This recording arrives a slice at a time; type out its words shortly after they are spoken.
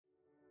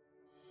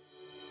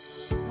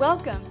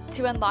Welcome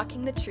to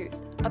Unlocking the Truth,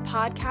 a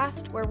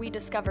podcast where we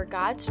discover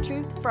God's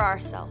truth for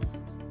ourselves.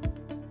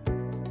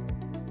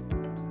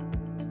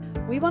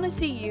 We want to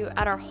see you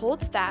at our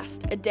Hold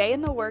Fast, a Day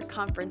in the Word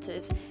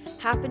conferences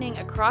happening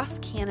across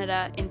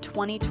Canada in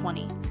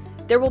 2020.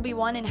 There will be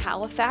one in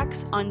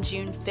Halifax on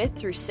June 5th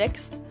through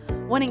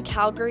 6th, one in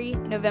Calgary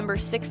November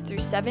 6th through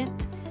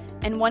 7th,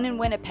 and one in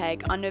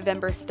Winnipeg on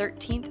November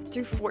 13th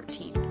through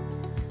 14th.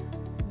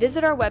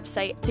 Visit our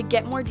website to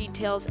get more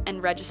details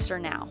and register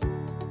now.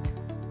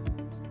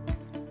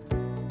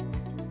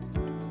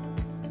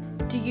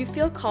 Do you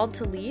feel called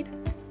to lead?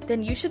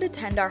 Then you should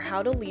attend our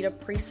How to Lead a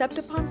Precept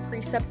Upon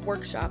Precept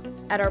workshop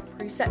at our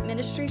Precept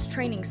Ministries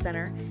Training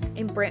Center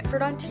in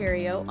Brantford,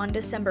 Ontario on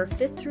December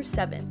 5th through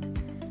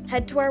 7th.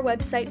 Head to our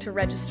website to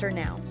register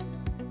now.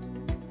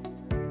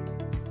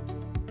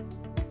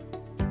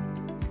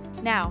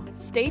 Now,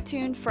 stay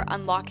tuned for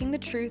Unlocking the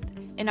Truth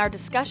in our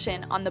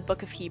discussion on the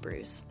book of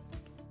Hebrews.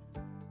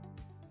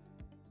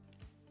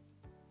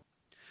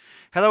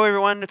 Hello,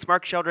 everyone. It's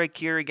Mark Sheldrake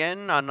here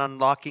again on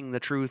Unlocking the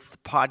Truth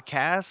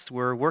podcast.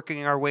 We're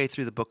working our way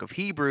through the book of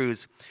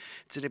Hebrews.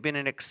 It's been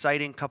an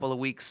exciting couple of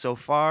weeks so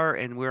far,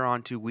 and we're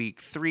on to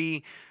week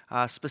 3.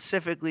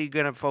 Specifically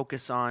going to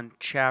focus on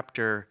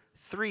chapter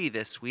 3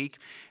 this week,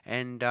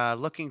 and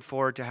looking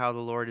forward to how the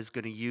Lord is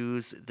going to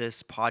use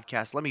this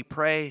podcast. Let me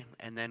pray,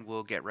 and then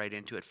we'll get right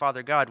into it.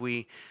 Father God,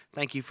 we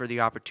thank you for the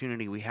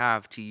opportunity we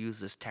have to use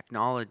this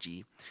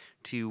technology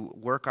to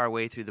work our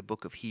way through the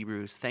book of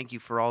Hebrews. Thank you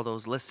for all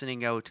those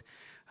listening out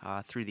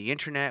through the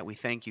internet. We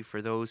thank you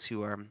for those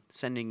who are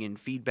sending in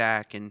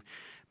feedback and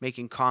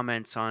making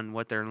comments on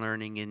what they're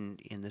learning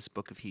in this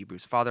book of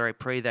Hebrews. Father, I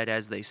pray that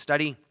as they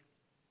study,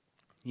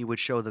 you would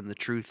show them the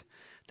truth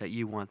that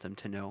you want them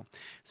to know.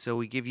 So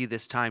we give you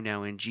this time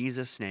now in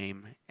Jesus'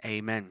 name,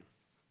 amen.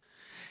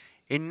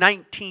 In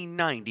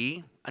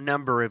 1990, a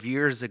number of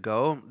years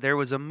ago, there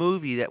was a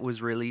movie that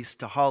was released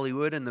to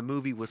Hollywood, and the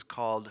movie was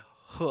called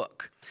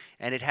Hook.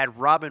 And it had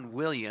Robin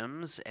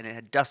Williams, and it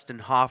had Dustin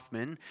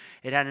Hoffman.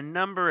 It had a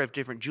number of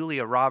different,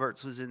 Julia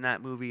Roberts was in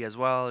that movie as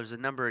well. There's a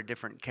number of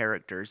different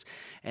characters.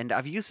 And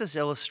I've used this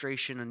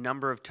illustration a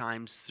number of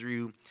times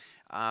through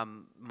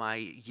my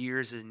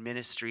years in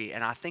ministry,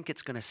 and I think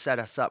it's going to set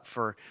us up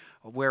for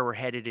where we're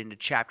headed into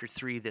chapter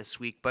 3 this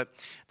week. But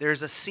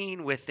there's a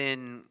scene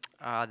within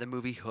the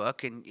movie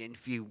Hook, and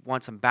if you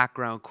want some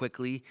background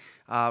quickly,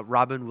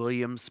 Robin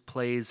Williams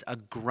plays a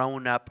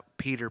grown-up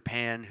Peter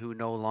Pan who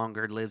no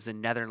longer lives in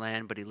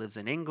Netherlands, but he lives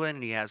in England,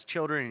 and he has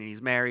children, and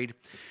he's married,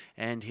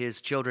 and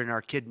his children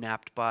are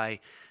kidnapped by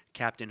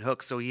Captain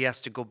Hook. So he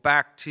has to go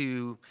back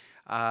to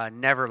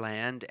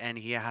Neverland, and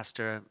he has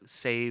to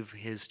save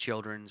his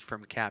children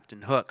from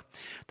Captain Hook.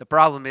 The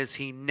problem is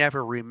he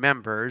never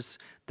remembers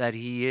that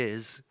he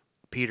is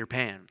Peter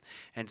Pan,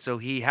 and so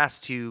he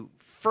has to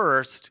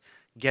first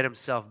get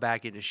himself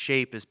back into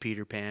shape as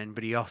Peter Pan,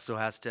 but he also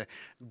has to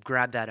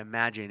grab that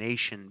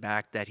imagination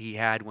back that he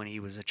had when he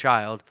was a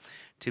child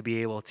to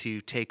be able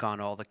to take on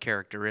all the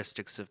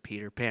characteristics of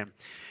Peter Pan.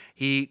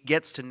 He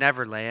gets to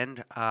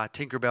Neverland,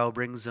 Tinkerbell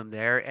brings him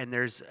there, and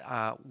there's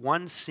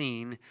one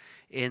scene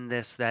in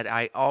this that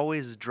I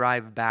always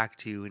drive back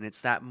to, and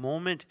it's that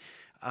moment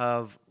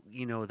of,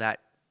 that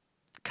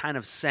kind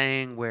of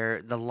saying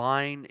where the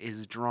line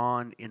is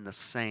drawn in the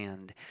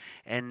sand.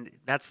 And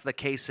that's the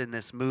case in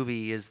this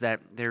movie, is that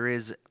there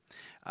is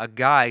a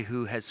guy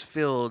who has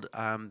filled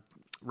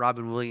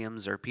Robin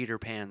Williams or Peter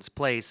Pan's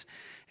place,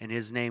 and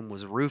his name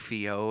was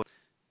Rufio.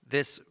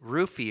 This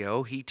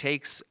Rufio, he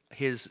takes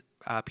his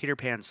Peter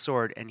Pan's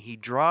sword, and he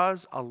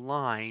draws a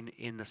line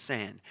in the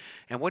sand.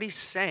 And what he's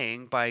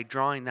saying by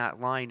drawing that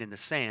line in the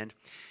sand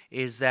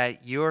is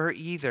that you're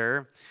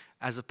either,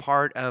 as a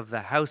part of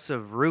the house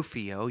of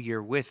Rufio,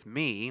 you're with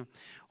me,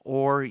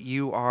 or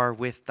you are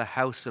with the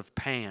house of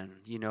Pan,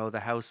 the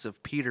house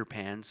of Peter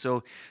Pan.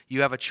 So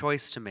you have a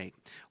choice to make.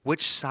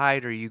 Which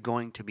side are you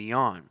going to be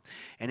on?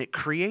 And it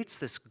creates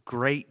this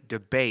great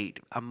debate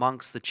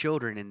amongst the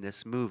children in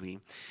this movie.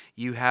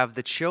 You have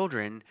the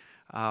children,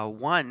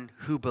 one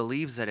who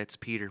believes that it's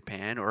Peter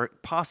Pan, or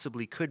it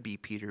possibly could be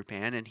Peter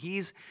Pan, and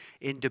he's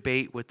in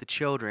debate with the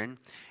children,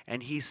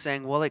 and he's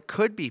saying, well, it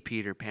could be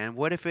Peter Pan.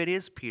 What if it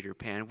is Peter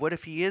Pan? What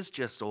if he is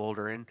just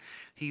older, and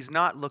he's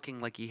not looking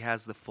like he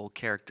has the full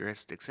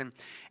characteristics? And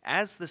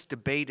as this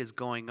debate is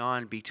going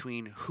on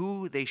between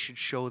who they should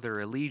show their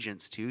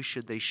allegiance to,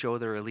 should they show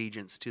their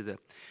allegiance to the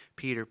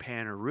Peter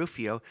Pan or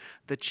Rufio,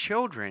 the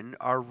children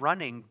are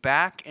running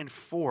back and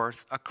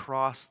forth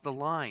across the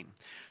line.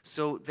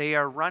 So they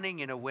are running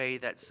in a way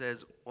that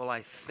says, well,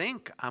 I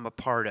think I'm a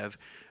part of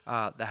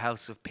the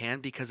House of Pan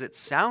because it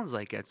sounds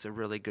like it's a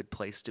really good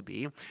place to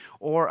be.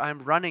 Or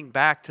I'm running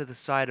back to the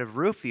side of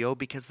Rufio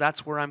because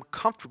that's where I'm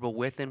comfortable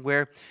with and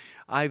where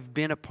I've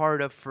been a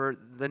part of for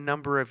the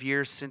number of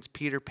years since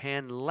Peter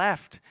Pan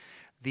left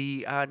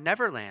the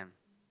Neverland.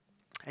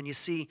 And you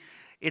see,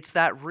 it's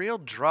that real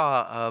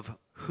draw of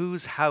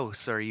Whose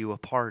house are you a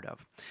part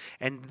of?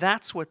 And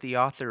that's what the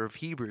author of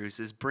Hebrews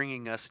is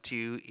bringing us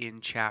to in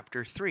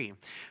chapter 3.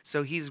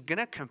 So he's going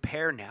to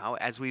compare now,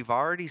 as we've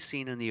already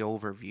seen in the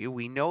overview.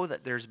 We know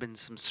that there's been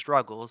some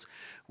struggles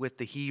with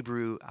the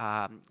Hebrew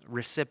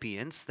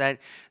recipients, that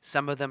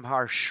some of them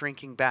are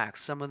shrinking back,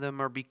 some of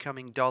them are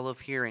becoming dull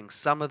of hearing,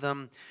 some of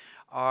them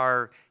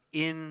are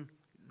in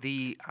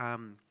the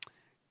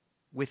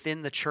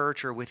within the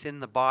church or within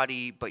the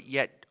body, but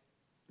yet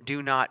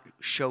do not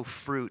show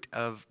fruit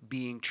of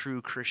being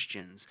true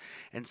Christians.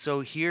 And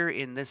so here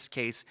in this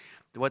case,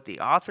 what the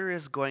author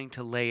is going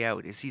to lay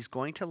out is he's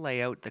going to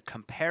lay out the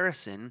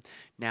comparison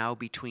now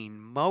between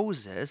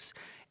Moses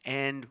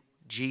and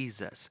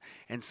Jesus.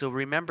 And so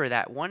remember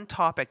that one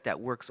topic that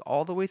works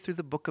all the way through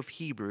the book of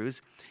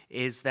Hebrews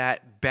is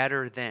that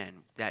better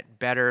than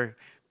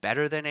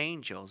than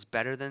angels,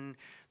 better than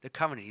the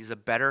covenant. He's a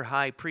better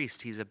high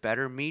priest. He's a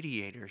better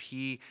mediator.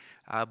 He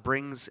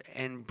brings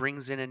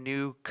in a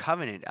new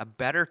covenant, a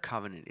better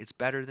covenant. It's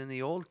better than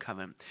the old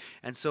covenant.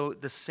 And so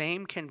the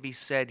same can be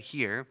said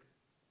here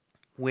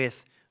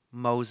with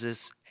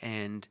Moses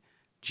and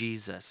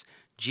Jesus.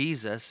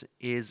 Jesus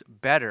is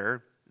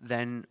better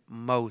than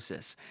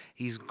Moses.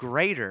 He's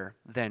greater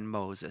than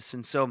Moses.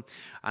 And so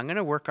I'm going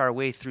to work our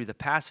way through the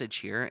passage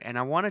here, and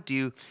I want to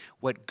do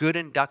what good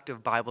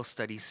inductive Bible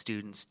study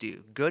students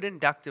do. Good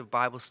inductive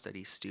Bible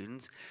study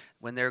students,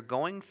 when they're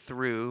going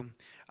through,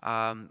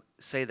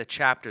 say, the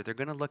chapter, they're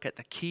going to look at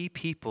the key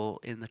people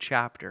in the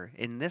chapter.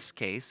 In this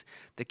case,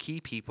 the key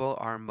people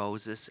are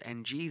Moses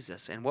and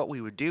Jesus. And what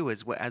we would do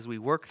is, as we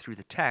work through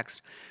the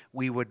text,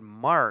 we would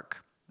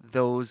mark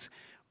those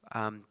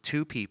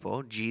two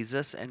people,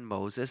 Jesus and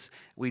Moses.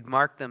 We'd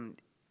mark them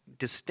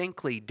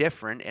distinctly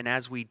different, and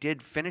as we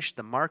did finish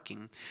the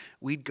marking,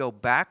 we'd go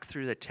back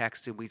through the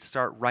text and we'd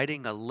start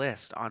writing a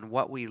list on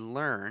what we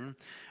learn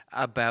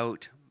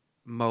about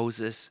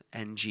Moses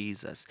and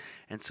Jesus.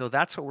 And so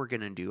that's what we're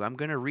going to do. I'm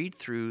going to read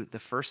through the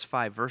first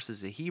 5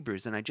 verses of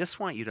Hebrews, and I just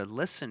want you to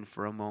listen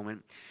for a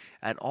moment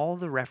at all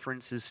the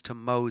references to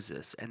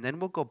Moses, and then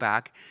we'll go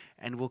back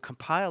and we'll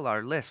compile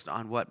our list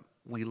on what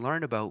we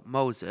learn about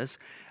Moses,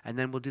 and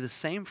then we'll do the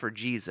same for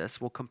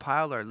Jesus. We'll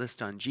compile our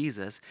list on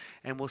Jesus,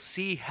 and we'll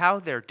see how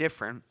they're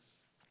different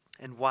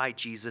and why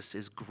Jesus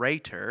is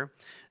greater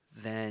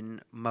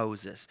than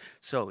Moses.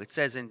 So it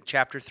says in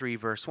chapter 3,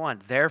 verse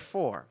 1,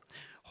 "Therefore,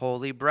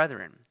 holy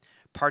brethren,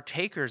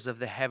 partakers of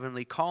the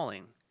heavenly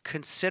calling,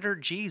 consider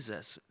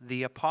Jesus,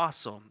 the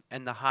apostle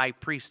and the high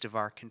priest of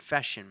our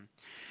confession.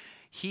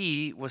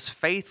 He was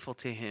faithful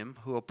to him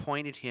who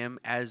appointed him,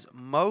 as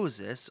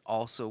Moses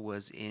also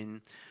was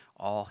in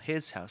all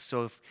his house."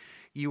 So if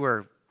you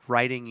were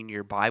writing in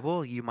your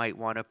Bible, you might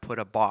want to put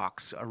a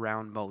box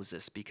around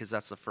Moses, because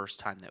that's the first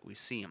time that we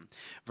see him.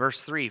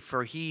 Verse 3,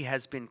 "For he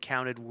has been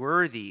counted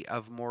worthy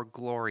of more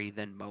glory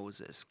than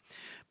Moses,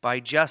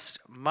 by just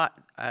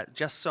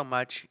so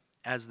much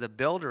as the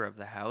builder of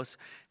the house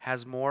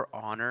has more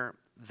honor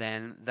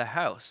than the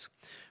house.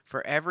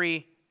 For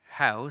every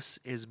house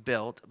is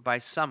built by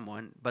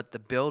someone, but the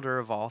builder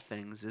of all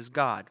things is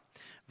God."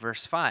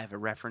 Verse 5, a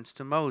reference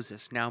to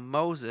Moses. "Now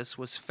Moses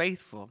was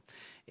faithful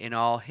in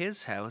all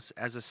his house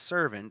as a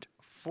servant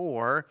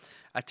for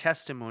a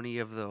testimony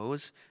of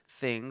those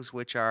things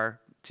which are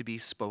to be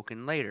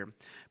spoken later.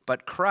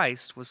 But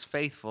Christ was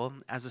faithful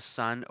as a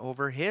son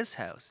over his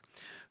house,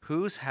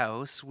 whose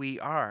house we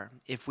are,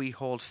 if we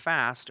hold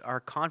fast our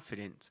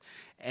confidence,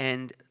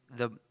 and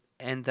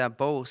the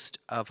boast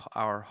of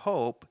our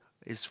hope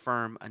is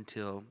firm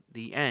until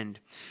the end."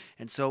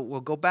 And so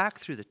we'll go back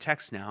through the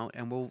text now,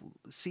 and we'll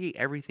see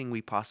everything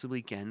we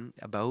possibly can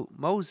about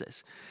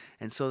Moses.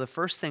 And so the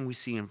first thing we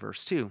see in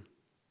verse 2,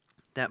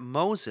 that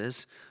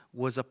Moses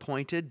was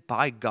appointed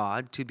by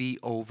God to be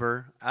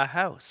over a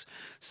house.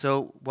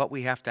 So what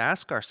we have to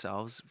ask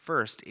ourselves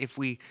first, if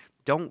we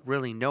don't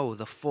really know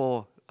the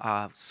full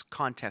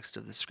context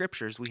of the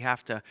scriptures, we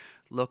have to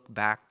look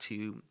back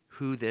to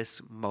who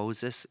this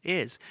Moses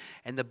is.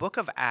 In the book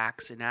of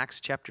Acts, in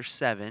Acts chapter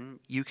 7,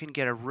 you can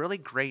get a really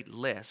great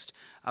list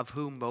of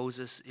who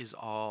Moses is,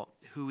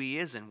 who he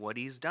is and what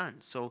he's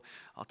done. So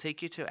I'll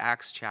take you to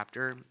Acts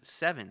chapter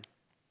 7.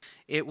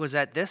 "It was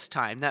at this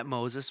time that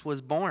Moses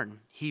was born.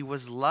 He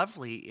was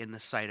lovely in the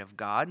sight of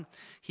God.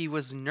 He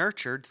was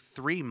nurtured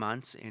 3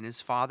 months in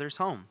his father's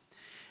home.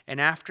 And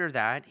after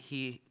that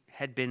he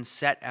had been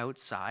set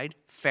outside,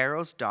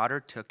 Pharaoh's daughter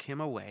took him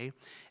away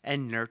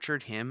and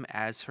nurtured him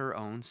as her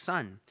own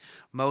son.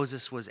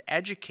 Moses was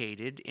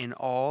educated in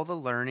all the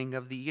learning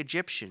of the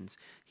Egyptians.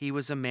 He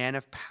was a man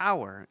of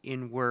power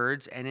in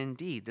words and in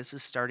deed." This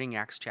is starting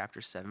Acts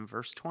chapter 7,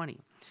 verse 20.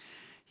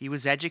 "He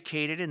was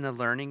educated in the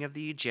learning of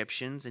the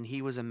Egyptians, and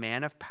he was a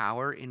man of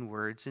power in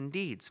words and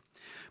deeds.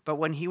 But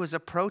when he was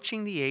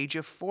approaching the age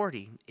of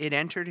 40, it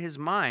entered his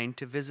mind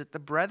to visit the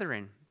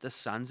brethren, the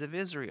sons of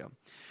Israel.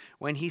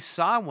 When he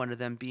saw one of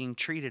them being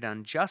treated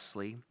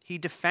unjustly, he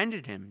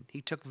defended him.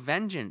 He took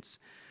vengeance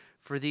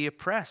for the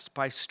oppressed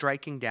by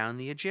striking down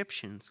the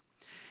Egyptians.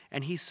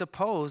 And he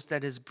supposed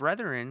that his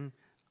brethren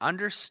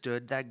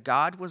understood that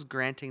God was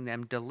granting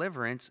them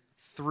deliverance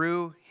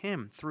through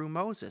him, through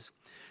Moses,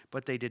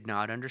 but they did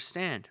not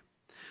understand.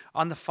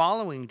 On the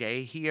following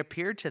day, he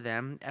appeared to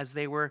them as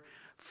they were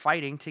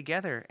fighting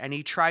together, and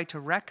he tried to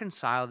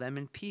reconcile them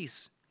in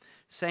peace,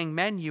 saying,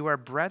 "Men, you are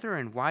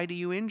brethren. Why do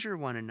you injure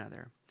one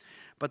another?"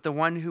 But the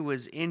one who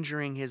was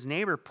injuring his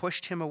neighbor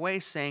pushed him away,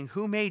 saying,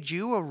 "Who made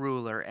you a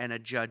ruler and a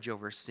judge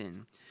over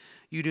sin?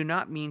 You do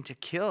not mean to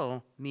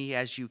kill me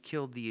as you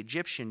killed the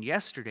Egyptian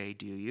yesterday,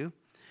 do you?"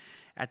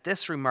 At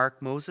this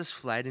remark, Moses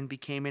fled and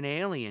became an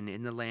alien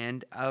in the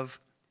land of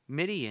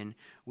Midian,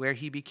 where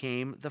he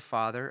became the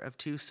father of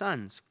 2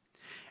 sons.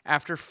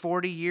 After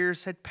 40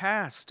 years had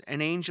passed,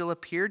 an angel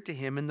appeared to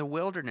him in the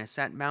wilderness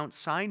at Mount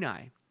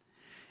Sinai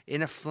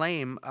in a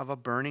flame of a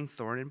burning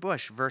thorn and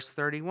bush. Verse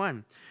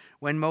 31.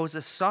 When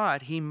Moses saw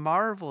it, he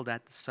marveled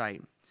at the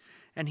sight,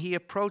 and he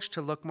approached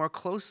to look more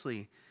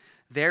closely.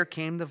 There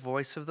came the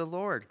voice of the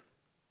Lord.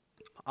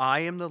 "I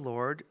am the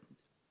Lord,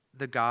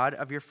 the God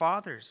of your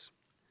fathers,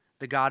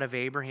 the God of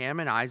Abraham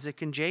and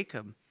Isaac and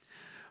Jacob."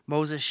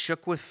 Moses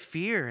shook with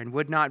fear and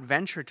would not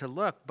venture to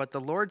look, but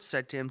the Lord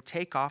said to him,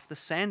 "Take off the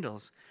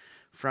sandals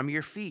from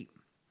your feet,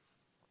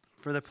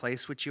 for the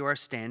place which you are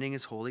standing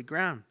is holy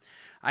ground.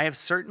 I have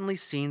certainly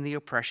seen the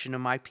oppression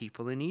of my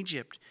people in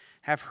Egypt,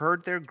 have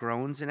heard their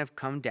groans, and have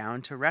come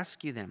down to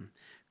rescue them.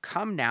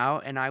 Come now,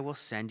 and I will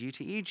send you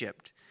to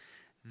Egypt."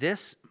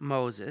 This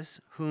Moses,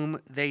 whom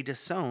they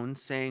disowned,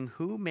 saying,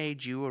 "Who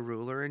made you a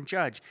ruler and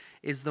judge?"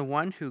 is the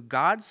one who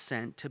God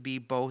sent to be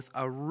both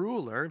a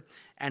ruler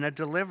and a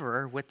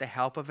deliverer with the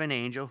help of an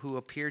angel who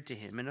appeared to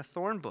him in a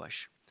thorn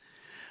bush.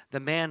 The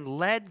man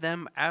led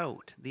them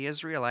out, the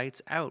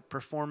Israelites out,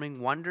 performing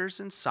wonders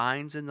and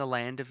signs in the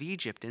land of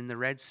Egypt, in the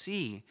Red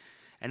Sea,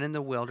 and in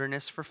the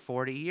wilderness for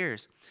 40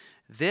 years.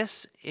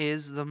 This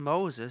is the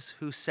Moses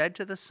who said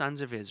to the sons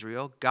of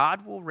Israel,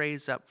 "God will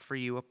raise up for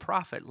you a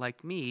prophet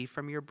like me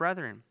from your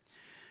brethren."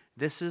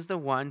 This is the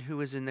one who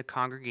was in the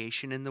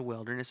congregation in the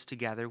wilderness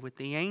together with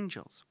the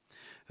angels,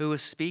 who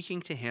was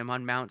speaking to him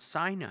on Mount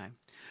Sinai,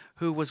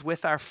 who was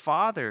with our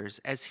fathers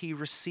as he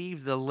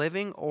received the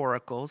living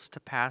oracles to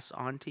pass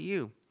on to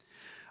you.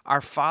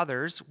 Our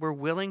fathers were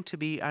willing to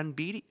be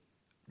obedient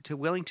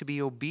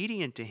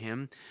to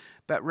him,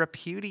 but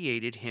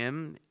repudiated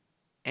him,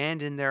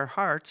 and in their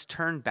hearts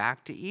turned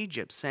back to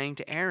Egypt, saying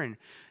to Aaron,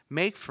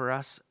 "Make for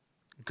us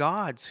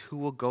gods who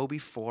will go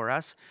before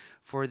us,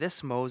 for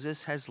this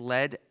Moses has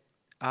led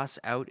us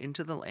out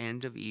into the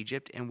land of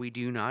Egypt, and we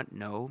do not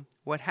know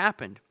what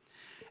happened."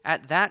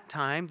 At that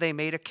time they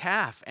made a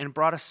calf and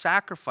brought a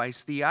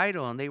sacrifice, the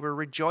idol, and they were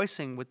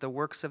rejoicing with the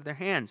works of their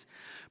hands.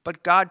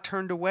 But God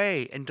turned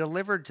away and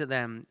delivered to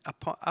them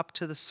up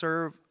to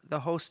serve the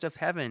host of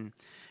heaven,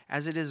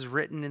 as it is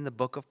written in the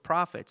book of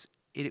prophets,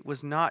 "It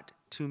was not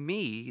to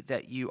me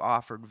that you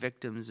offered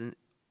victims and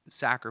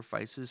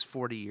sacrifices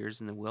 40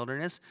 years in the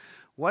wilderness,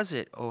 was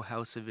it, O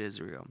house of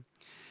Israel?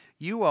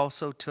 You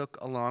also took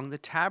along the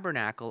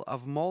tabernacle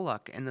of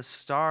Moloch and the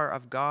star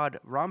of God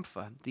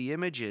Rampha, the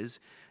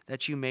images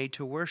that you made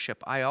to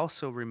worship. I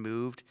also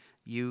removed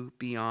you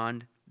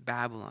beyond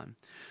Babylon."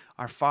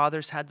 Our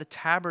fathers had the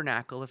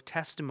tabernacle of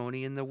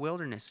testimony in the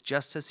wilderness,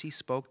 just as he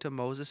spoke to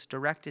Moses,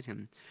 directed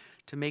him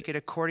to make it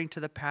according to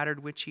the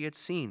pattern which he had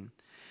seen.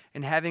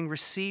 And having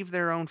received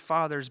their own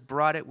fathers,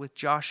 brought it with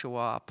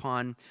Joshua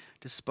upon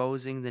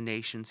disposing the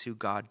nations who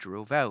God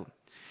drove out.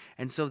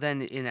 And so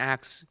then in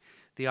Acts,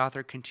 the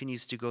author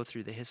continues to go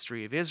through the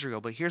history of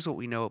Israel, but here's what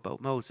we know about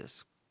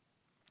Moses.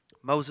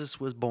 Moses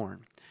was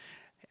born.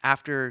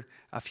 After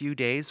a few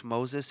days,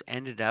 Moses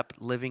ended up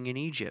living in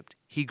Egypt.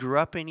 He grew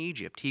up in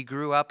Egypt. He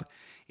grew up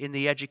in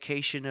the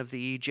education of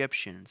the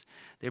Egyptians.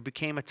 There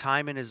became a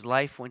time in his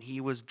life when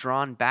he was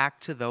drawn back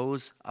to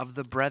those of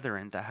the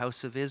brethren, the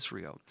house of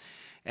Israel.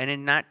 And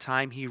in that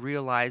time, he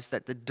realized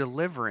that the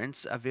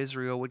deliverance of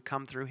Israel would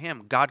come through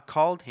him. God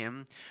called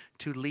him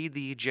to lead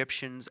the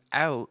Egyptians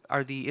out,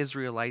 or the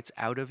Israelites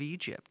out of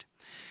Egypt.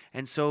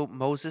 And so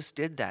Moses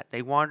did that.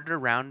 They wandered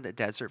around the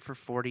desert for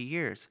 40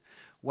 years.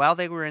 While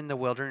they were in the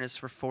wilderness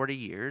for 40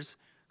 years,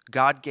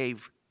 God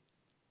gave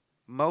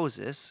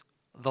Moses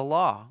the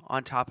law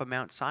on top of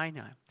Mount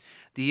Sinai.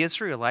 The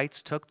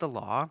Israelites took the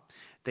law.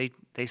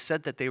 They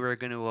said that they were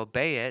going to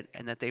obey it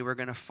and that they were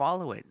going to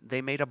follow it.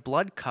 They made a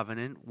blood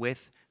covenant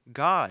with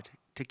God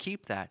to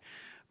keep that.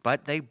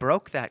 But they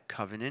broke that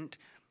covenant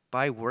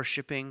by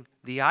worshiping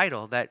the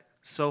idol that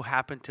so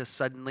happened to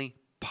suddenly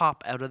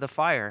pop out of the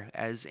fire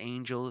as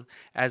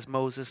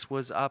Moses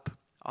was up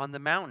on the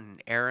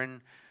mountain.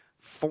 Aaron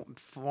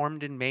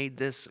formed and made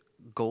this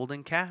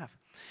golden calf.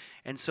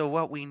 And so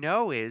what we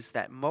know is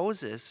that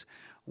Moses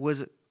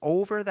was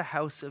over the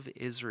house of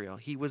Israel.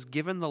 He was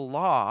given the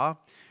law,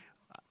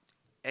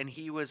 and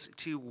he was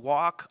to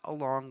walk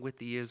along with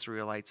the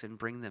Israelites and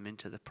bring them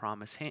into the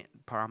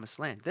promised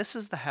land. This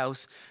is the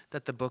house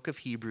that the book of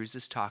Hebrews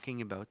is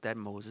talking about that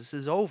Moses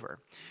is over.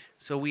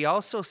 So we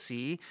also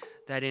see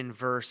that in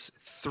verse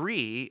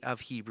 3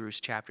 of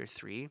Hebrews chapter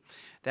 3,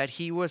 that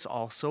he was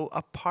also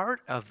a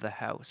part of the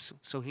house.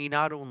 So he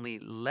not only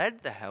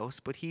led the house,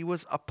 but he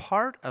was a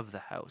part of the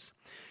house.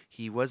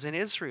 He was an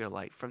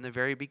Israelite from the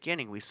very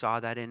beginning. We saw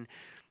that in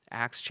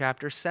Acts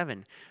chapter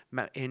 7.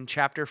 In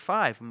chapter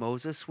 5,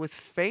 Moses was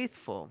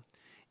faithful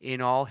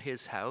in all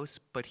his house,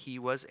 but he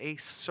was a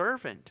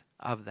servant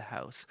of the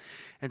house.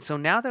 And so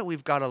now that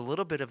we've got a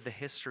little bit of the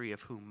history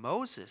of who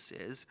Moses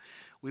is,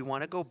 we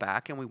want to go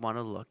back and we want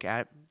to look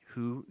at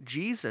who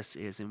Jesus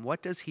is. And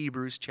what does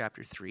Hebrews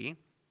chapter 3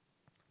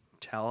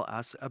 tell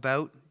us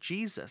about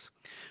Jesus?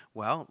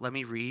 Well, let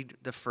me read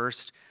the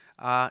first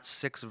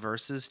 6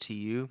 verses to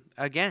you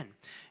again.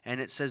 And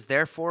it says,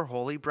 "Therefore,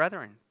 holy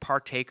brethren,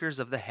 partakers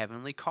of the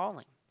heavenly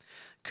calling,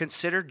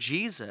 consider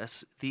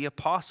Jesus the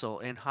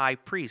apostle and high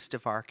priest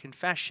of our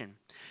confession.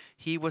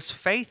 He was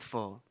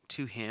faithful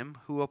to him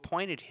who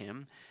appointed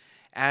him,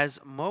 as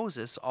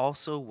Moses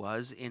also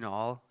was in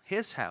all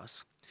his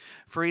house.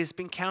 For he has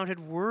been counted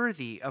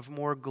worthy of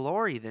more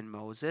glory than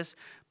Moses,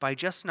 by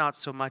just not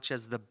so much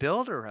as the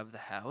builder of the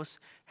house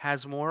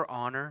has more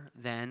honor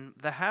than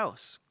the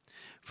house.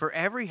 For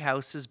every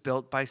house is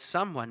built by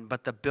someone,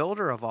 but the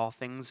builder of all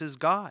things is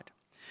God.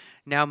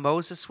 Now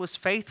Moses was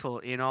faithful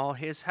in all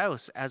his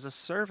house as a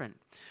servant,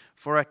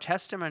 for a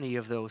testimony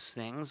of those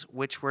things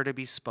which were to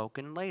be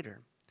spoken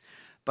later.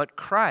 But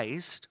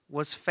Christ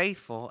was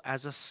faithful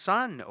as a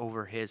son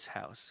over his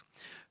house,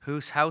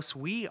 whose house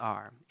we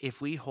are, if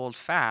we hold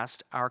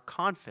fast our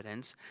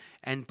confidence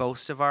and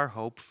boast of our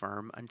hope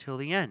firm until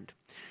the end."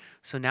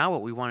 So now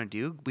what we want to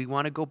do, we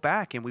want to go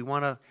back and we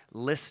want to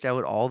list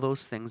out all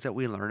those things that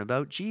we learn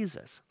about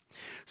Jesus.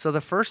 So the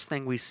first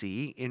thing we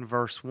see in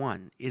verse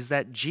 1 is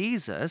that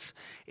Jesus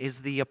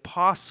is the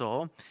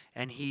apostle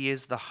and he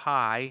is the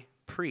high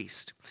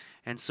priest.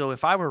 And so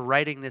if I were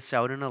writing this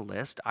out in a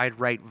list, I'd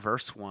write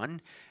verse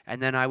 1,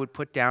 and then I would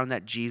put down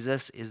that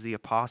Jesus is the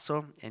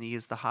apostle and he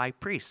is the high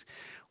priest.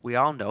 We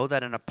all know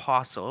that an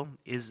apostle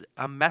is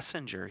a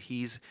messenger.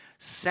 He's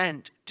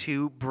sent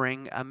to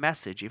bring a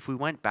message. If we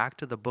went back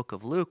to the book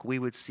of Luke, we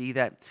would see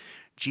that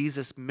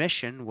Jesus'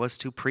 mission was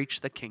to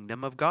preach the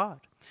kingdom of God.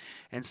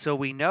 And so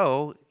we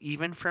know,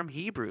 even from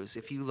Hebrews,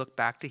 if you look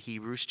back to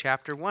Hebrews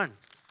chapter 1,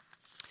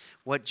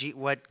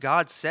 what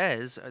God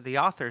says, the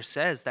author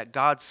says that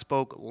God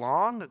spoke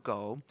long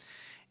ago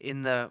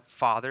in the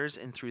fathers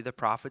and through the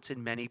prophets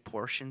in many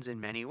portions, in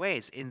many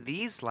ways. In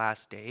these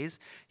last days,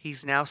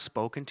 he's now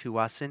spoken to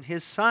us in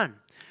his Son.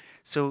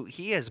 So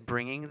he is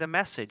bringing the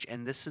message,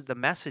 and the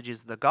message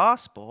is the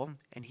gospel,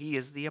 and he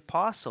is the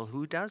apostle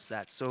who does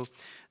that. So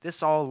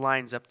this all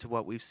lines up to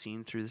what we've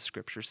seen through the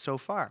scriptures so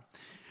far.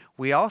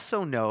 We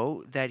also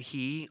know that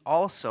he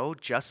also,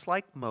 just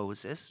like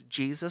Moses,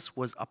 Jesus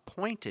was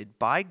appointed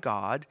by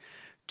God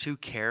to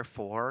care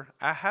for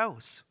a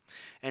house.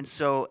 And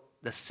so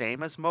the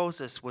same as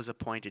Moses was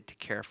appointed to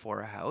care for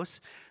a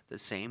house, the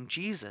same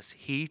Jesus,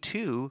 he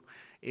too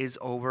is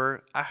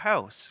over a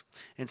house.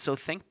 And so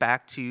think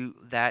back to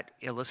that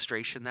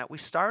illustration that we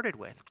started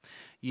with.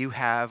 You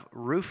have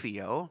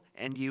Rufio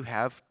and you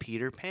have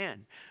Peter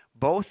Pan,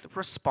 both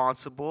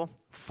responsible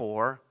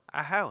for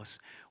a house.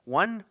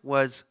 One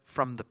was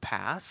from the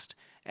past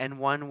and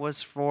one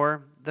was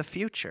for the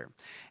future.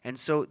 And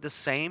so the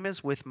same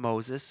is with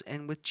Moses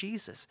and with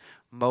Jesus.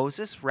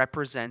 Moses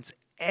represents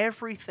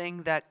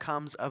everything that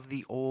comes of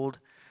the Old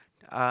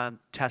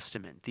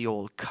Testament, the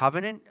Old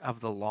Covenant of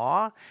the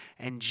law,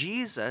 and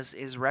Jesus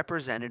is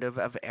representative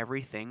of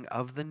everything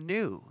of the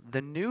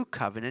new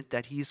covenant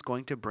that he's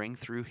going to bring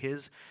through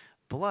his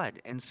blood.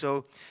 And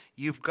so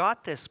you've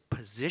got this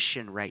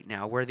position right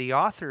now where the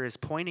author is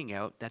pointing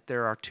out that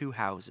there are two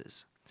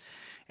houses.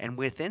 And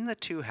within the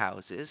two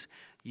houses,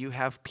 you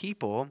have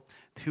people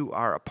who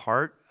are a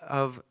part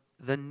of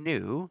the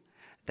new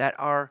that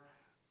are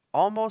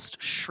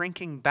almost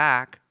shrinking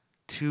back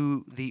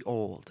to the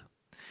old.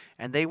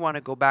 And they want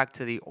to go back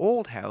to the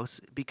old house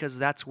because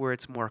that's where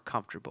it's more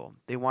comfortable.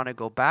 They want to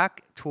go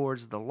back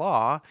towards the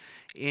law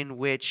in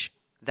which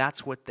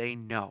that's what they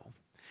know.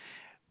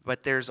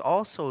 But there's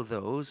also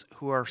those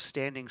who are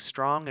standing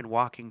strong and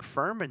walking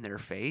firm in their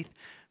faith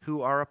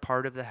who are a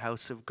part of the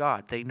house of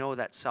God. They know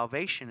that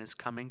salvation is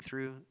coming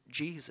through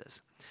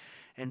Jesus.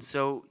 And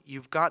so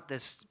you've got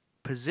this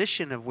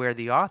position of where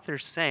the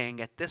author's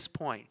saying at this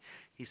point,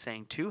 he's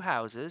saying two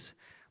houses,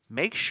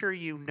 make sure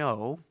you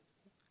know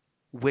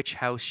which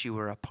house you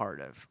are a part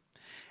of.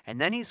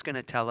 And then he's going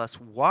to tell us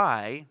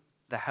why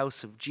the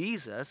house of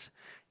Jesus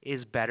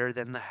is better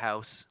than the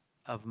house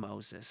of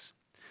Moses.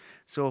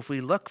 So if we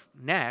look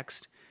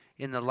next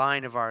in the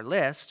line of our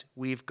list,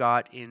 we've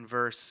got in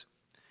verse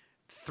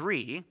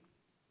 3,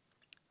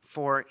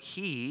 for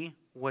he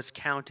was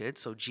counted,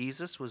 so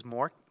Jesus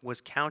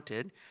was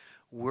counted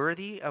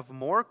worthy of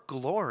more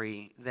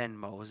glory than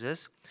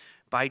Moses,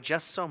 by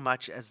just so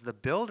much as the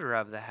builder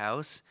of the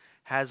house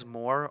has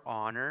more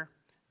honor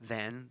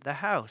than the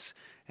house.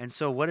 And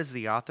so what is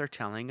the author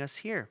telling us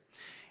here?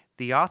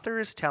 The author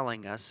is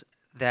telling us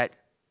that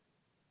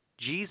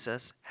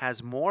Jesus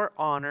has more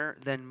honor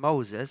than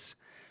Moses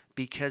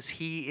because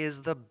he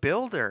is the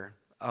builder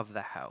of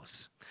the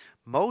house.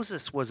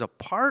 Moses was a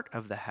part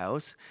of the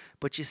house,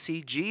 but you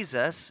see,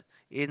 Jesus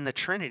in the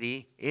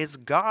Trinity is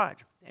God.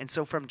 And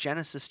so from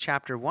Genesis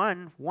chapter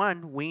 1,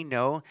 we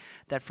know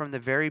that from the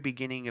very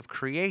beginning of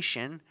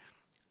creation,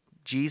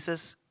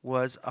 Jesus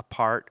was a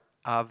part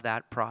of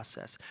that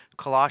process.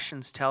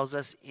 Colossians tells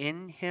us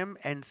in him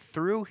and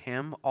through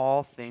him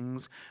all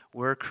things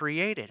were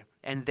created.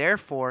 And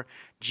therefore,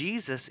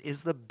 Jesus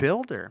is the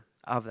builder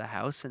of the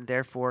house and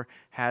therefore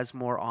has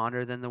more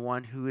honor than the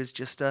one who is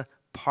just a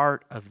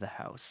part of the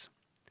house.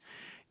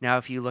 Now,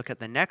 if you look at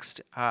the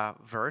next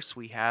verse,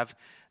 we have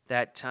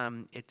that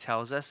it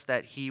tells us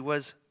that he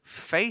was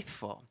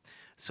faithful.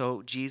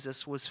 So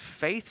Jesus was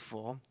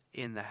faithful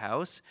in the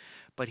house,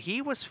 but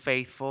he was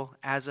faithful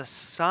as a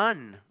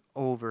son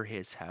over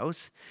his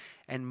house.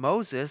 And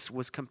Moses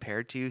was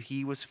compared to,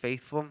 he was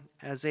faithful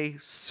as a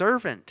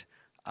servant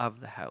of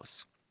the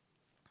house.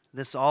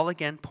 This all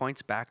again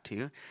points back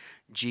to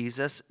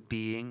Jesus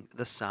being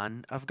the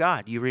Son of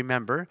God. You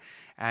remember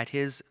at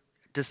his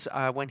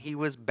when he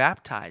was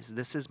baptized,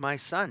 this is my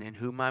son in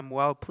whom I'm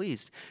well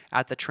pleased.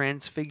 At the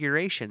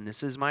transfiguration,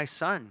 this is my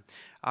son.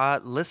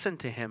 Listen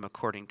to him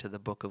according to the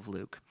book of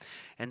Luke.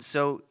 And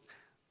so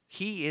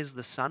he is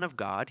the Son of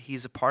God.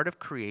 He's a part of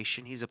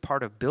creation. He's a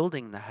part of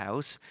building the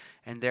house.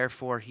 And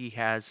therefore he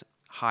has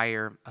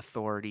higher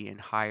authority and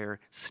higher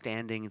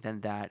standing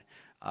than that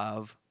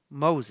of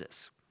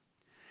Moses.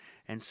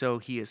 And so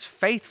he is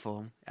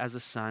faithful as a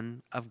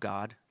son of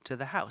God to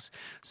the house.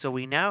 So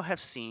we now have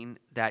seen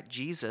that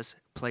Jesus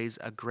plays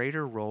a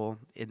greater role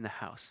in the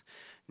house.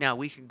 Now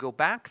we can go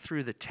back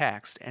through the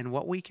text, and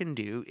what we can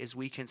do is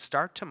we can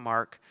start to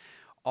mark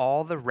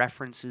all the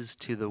references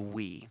to the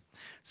we.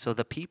 So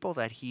the people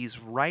that he's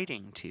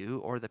writing to,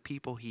 or the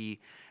people he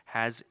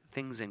has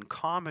things in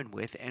common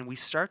with, and we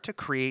start to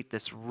create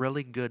this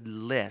really good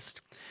list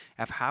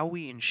of how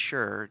we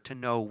ensure to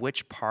know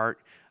which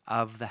part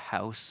of the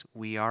house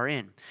we are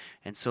in.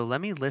 And so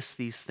let me list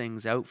these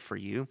things out for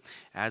you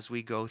as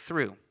we go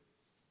through.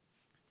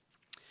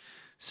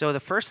 So the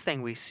first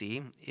thing we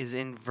see is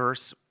in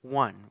verse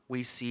 1.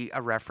 We see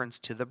a reference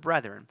to the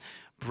brethren.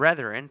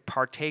 Brethren,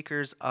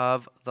 partakers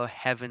of the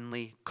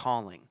heavenly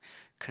calling.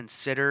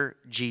 Consider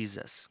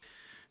Jesus.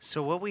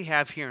 So what we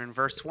have here in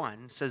verse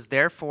 1 says,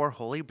 therefore,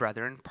 holy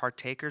brethren,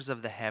 partakers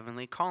of the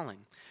heavenly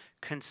calling,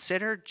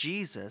 consider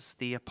Jesus,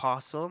 the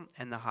apostle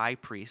and the high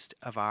priest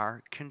of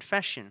our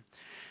confession.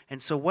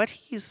 And so what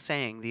he is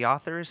saying, the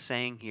author is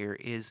saying here,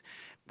 is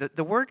that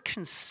the word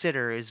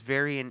consider is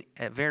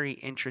a very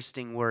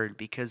interesting word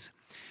because,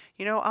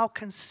 I'll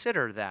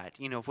consider that,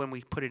 when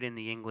we put it in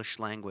the English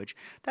language.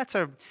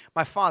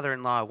 My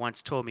father-in-law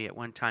once told me at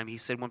one time, he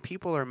said, when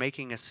people are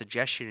making a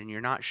suggestion and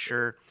you're not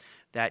sure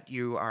that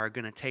you are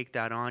going to take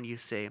that on, you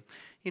say,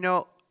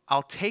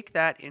 I'll take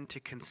that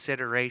into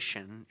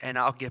consideration and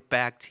I'll get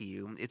back to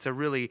you. It's a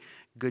really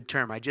good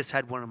term. I just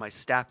had one of my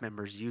staff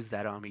members use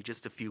that on me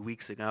just a few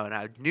weeks ago, and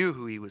I knew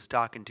who he was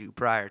talking to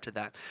prior to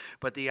that.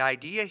 But the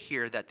idea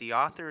here that the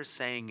author is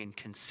saying and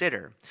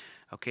consider,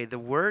 okay, the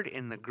word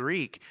in the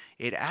Greek,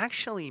 it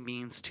actually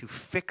means to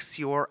fix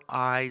your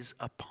eyes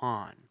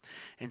upon.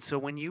 And so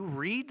when you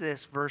read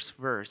this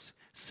verse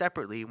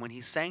separately, when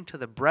he's saying to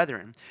the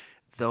brethren,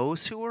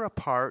 those who are a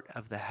part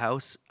of the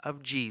house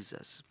of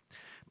Jesus,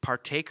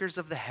 partakers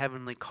of the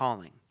heavenly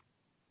calling,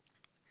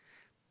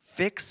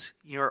 fix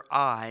your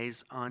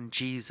eyes on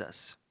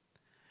Jesus,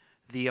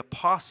 the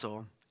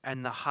apostle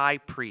and the high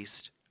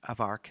priest of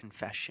our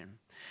confession.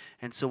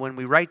 And so when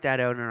we write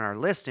that out in our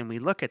list and we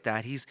look at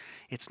that,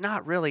 it's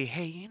not really,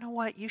 hey, you know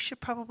what, you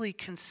should probably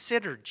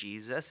consider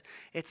Jesus.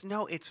 It's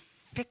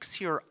fix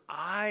your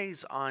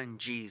eyes on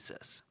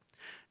Jesus.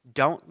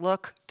 Don't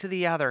look to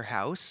the other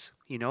house,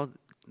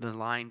 the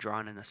line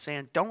drawn in the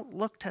sand. Don't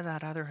look to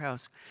that other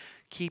house.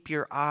 Keep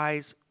your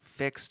eyes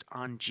fixed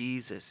on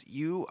Jesus.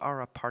 You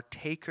are a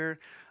partaker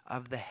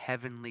of the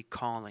heavenly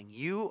calling.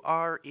 You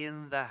are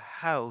in the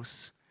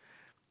house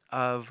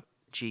of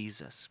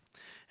Jesus.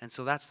 And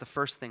so that's the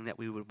first thing that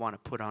we would want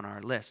to put on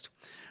our list.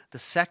 The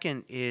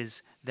second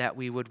is that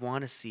we would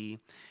want to see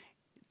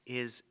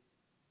is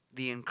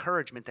the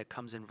encouragement that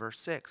comes in verse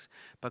 6.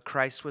 But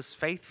Christ was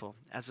faithful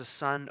as a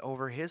son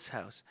over his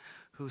house,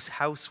 whose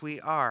house we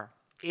are,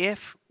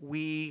 if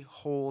we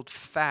hold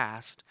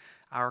fast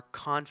our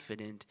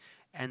confident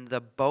and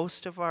the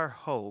boast of our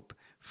hope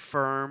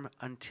firm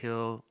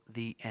until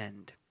the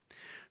end.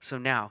 So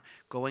now,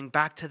 going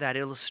back to that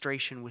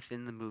illustration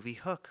within the movie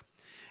Hook,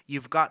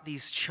 you've got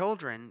these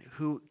children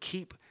who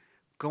keep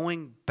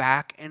going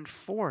back and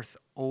forth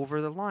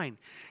over the line.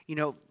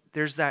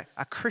 There's a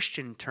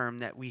Christian term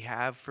that we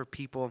have for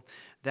people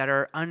that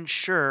are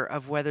unsure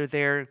of whether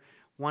they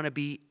want to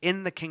be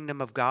in the kingdom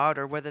of God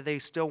or whether they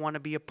still want to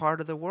be a part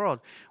of the world.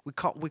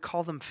 We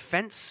call them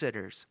fence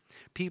sitters,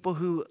 people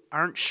who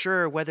aren't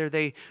sure whether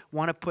they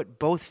want to put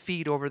both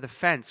feet over the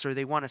fence or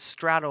they want to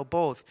straddle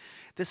both.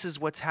 This is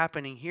what's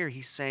happening here.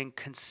 He's saying,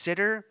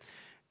 consider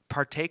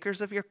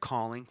partakers of your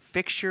calling,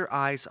 fix your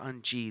eyes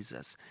on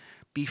Jesus.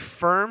 Be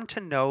firm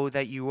to know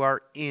that you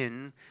are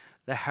in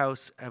the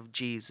house of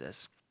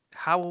Jesus.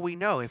 How will we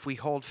know? If we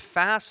hold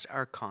fast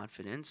our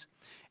confidence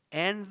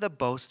and the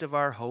boast of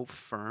our hope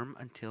firm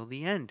until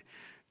the end.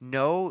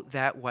 Know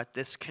that what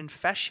this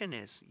confession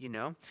is,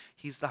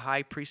 he's the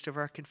high priest of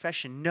our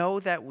confession. Know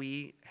that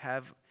we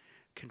have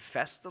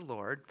confess the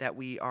Lord, that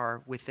we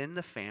are within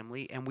the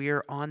family and we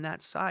are on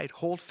that side.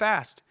 Hold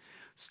fast.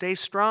 Stay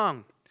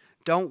strong.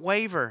 Don't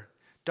waver.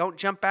 Don't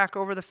jump back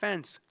over the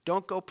fence.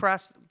 Don't go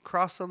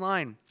cross the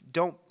line.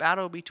 Don't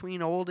battle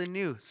between old and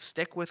new.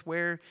 Stick with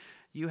where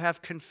you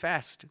have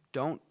confessed.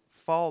 Don't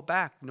fall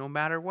back no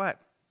matter what.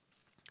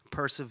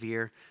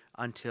 Persevere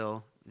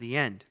until the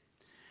end.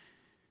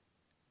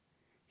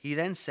 He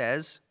then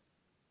says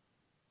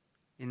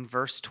in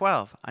verse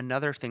 12,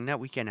 another thing that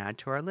we can add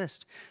to our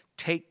list.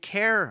 Take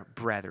care,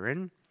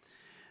 brethren,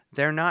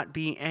 there not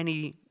be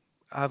any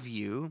of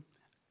you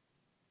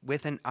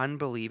with an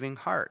unbelieving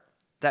heart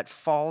that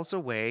falls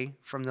away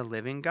from the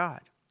living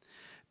God.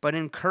 But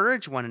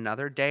encourage one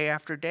another day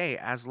after day,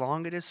 as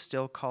long as it is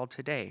still called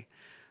today,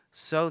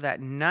 so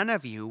that none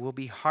of you will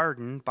be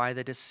hardened by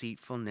the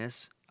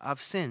deceitfulness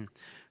of sin.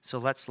 So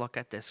let's look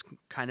at this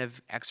kind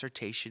of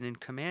exhortation and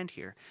command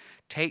here.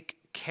 Take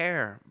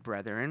care,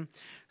 brethren.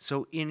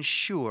 So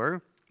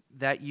ensure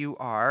that you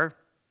are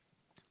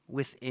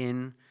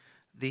within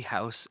the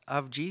house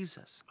of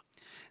Jesus,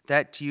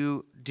 that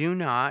you do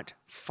not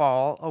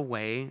fall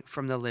away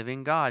from the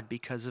living God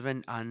because of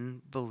an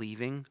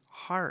unbelieving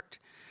heart,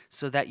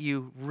 so that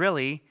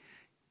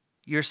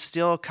you're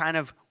still kind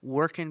of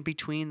working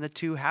between the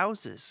two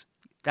houses.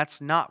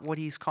 That's not what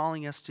he's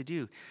calling us to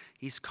do.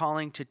 He's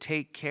calling to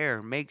take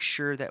care, make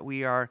sure that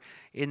we are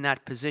in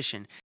that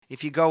position.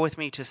 If you go with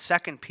me to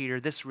 2 Peter,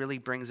 this really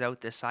brings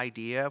out this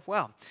idea of,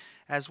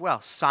 as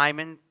well,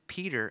 Simon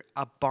Peter,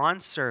 a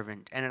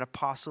bondservant and an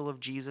apostle of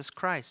Jesus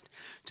Christ,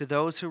 to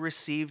those who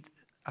received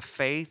a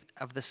faith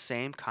of the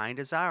same kind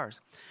as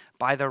ours.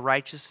 By the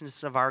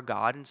righteousness of our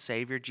God and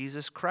Savior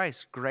Jesus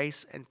Christ,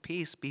 grace and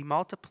peace be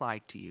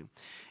multiplied to you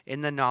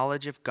in the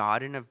knowledge of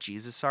God and of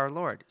Jesus our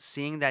Lord,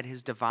 seeing that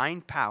his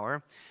divine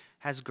power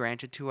has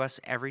granted to us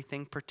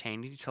everything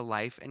pertaining to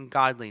life and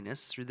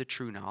godliness through the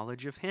true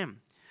knowledge of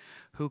him,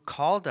 who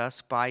called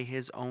us by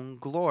his own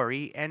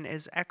glory and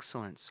his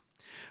excellence.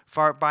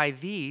 For by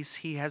these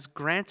he has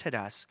granted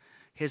us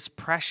his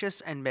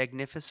precious and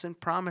magnificent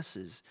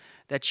promises,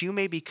 that you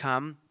may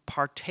become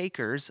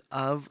partakers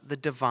of the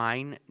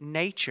divine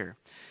nature,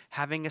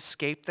 having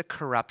escaped the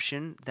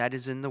corruption that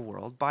is in the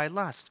world by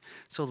lust.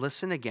 So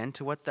listen again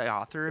to what the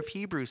author of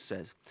Hebrews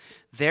says.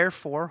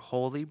 Therefore,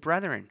 holy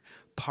brethren,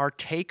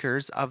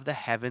 partakers of the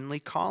heavenly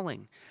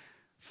calling,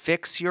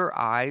 fix your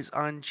eyes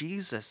on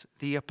Jesus,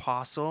 the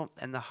apostle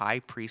and the high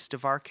priest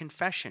of our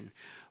confession.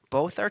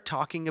 Both are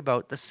talking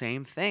about the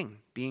same thing,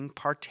 being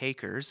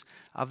partakers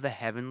of the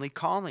heavenly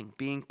calling,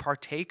 being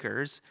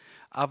partakers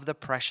of the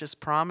precious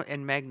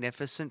and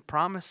magnificent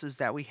promises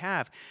that we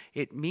have.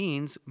 It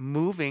means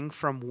moving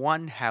from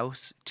one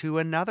house to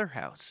another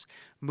house,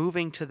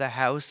 moving to the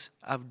house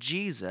of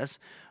Jesus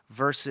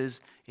versus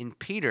in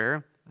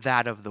Peter,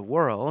 that of the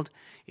world,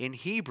 in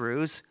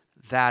Hebrews,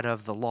 that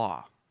of the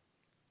law.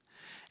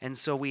 And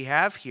so we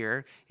have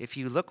here, if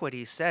you look what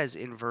he says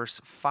in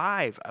verse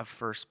 5 of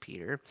 1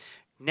 Peter,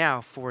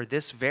 now, for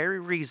this very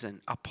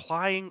reason,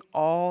 applying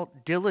all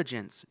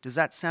diligence. Does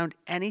that sound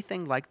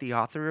anything like the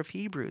author of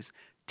Hebrews?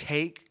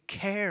 Take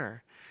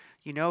care.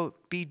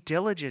 Be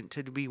diligent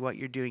to be what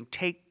you're doing.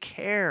 Take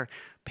care.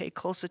 Pay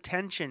close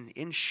attention.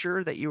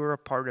 Ensure that you are a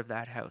part of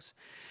that house.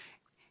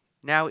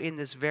 Now, in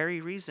this very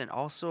reason,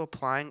 also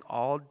applying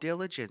all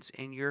diligence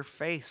in your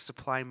faith,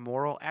 supply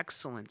moral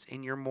excellence,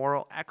 in your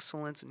moral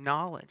excellence,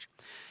 knowledge,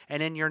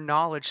 and in your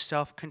knowledge,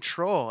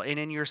 self-control, and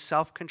in your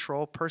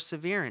self-control,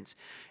 perseverance,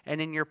 and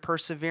in your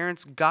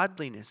perseverance,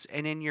 godliness,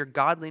 and in your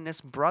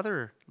godliness,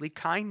 brotherly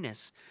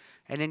kindness,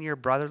 and in your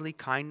brotherly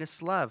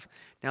kindness, love.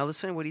 Now,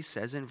 listen to what he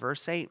says in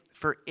verse 8.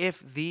 For if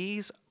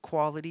these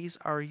qualities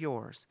are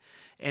yours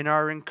and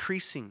are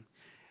increasing,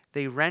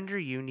 they render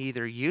you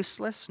neither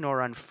useless nor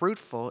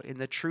unfruitful in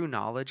the true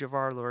knowledge of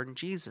our Lord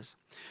Jesus.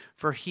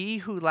 For he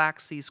who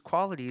lacks these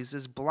qualities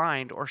is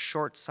blind or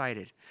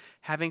short-sighted,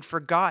 having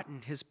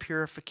forgotten his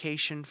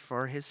purification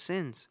for his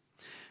sins.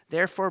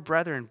 Therefore,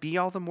 brethren, be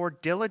all the more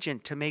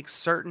diligent to make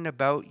certain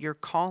about your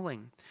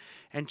calling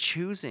and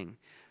choosing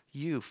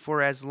you.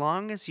 For as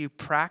long as you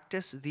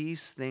practice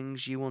these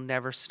things, you will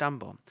never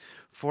stumble.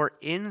 For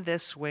in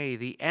this way,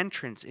 the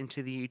entrance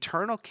into the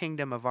eternal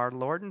kingdom of our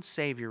Lord and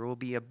Savior will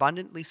be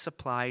abundantly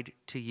supplied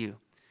to you.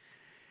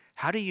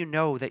 How do you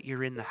know that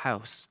you're in the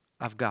house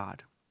of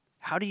God?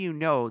 How do you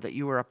know that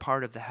you are a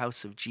part of the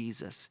house of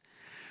Jesus?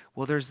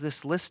 Well, there's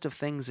this list of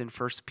things in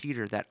 1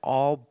 Peter that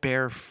all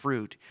bear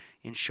fruit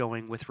in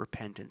showing with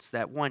repentance.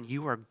 That one,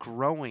 you are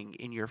growing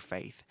in your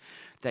faith,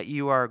 that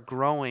you are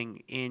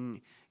growing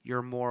in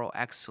your moral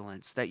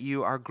excellence, that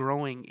you are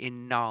growing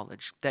in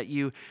knowledge, that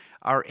you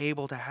are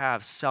able to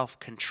have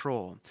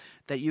self-control,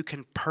 that you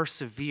can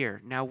persevere.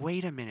 Now,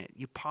 wait a minute.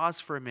 You pause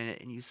for a minute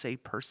and you say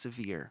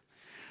persevere.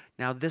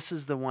 Now, this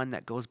is the one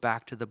that goes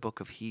back to the book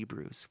of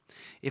Hebrews.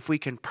 If we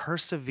can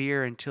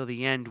persevere until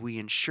the end, we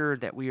ensure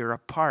that we are a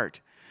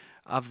part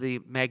of the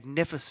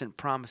magnificent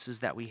promises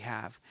that we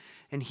have.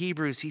 In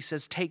Hebrews, he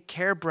says, take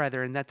care,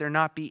 brethren, that there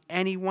not be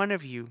any one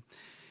of you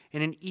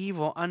in an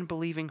evil,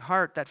 unbelieving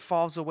heart that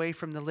falls away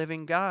from the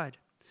living God,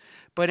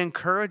 But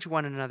encourage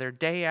one another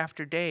day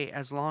after day,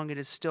 as long as it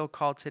is still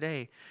called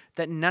today,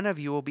 that none of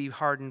you will be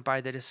hardened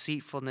by the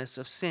deceitfulness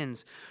of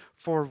sins.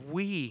 For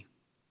we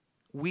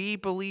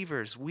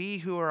believers, we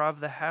who are of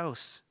the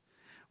house,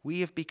 we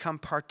have become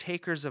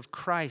partakers of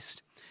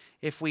Christ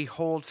if we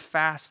hold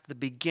fast the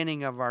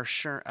beginning of our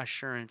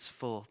assurance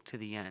full to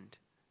the end.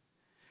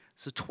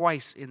 So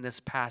twice in this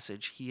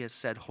passage, he has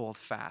said, hold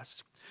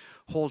fast.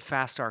 Hold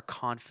fast our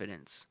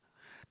confidence.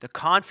 The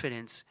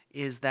confidence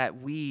is that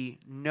we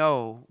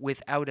know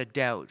without a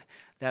doubt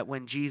that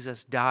when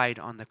Jesus died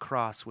on the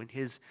cross, when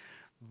his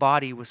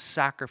body was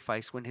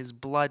sacrificed, when his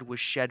blood was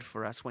shed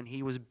for us, when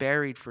he was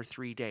buried for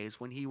 3 days,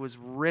 when he was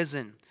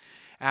risen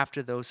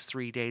after those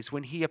 3 days,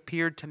 when he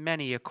appeared to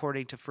many,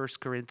 according to 1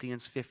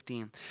 Corinthians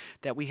 15,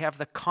 that we have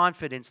the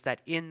confidence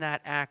that in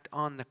that act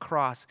on the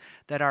cross,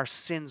 that our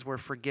sins were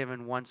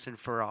forgiven once and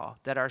for all,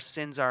 that our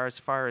sins are as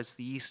far as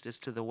the east is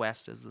to the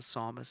west, as the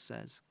psalmist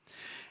says.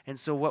 And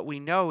so what we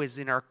know is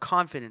in our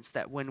confidence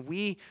that when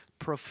we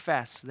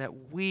profess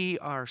that we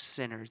are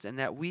sinners and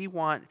that we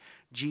want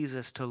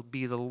Jesus to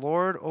be the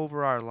Lord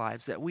over our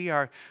lives, that we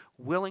are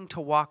willing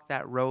to walk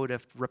that road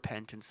of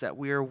repentance, that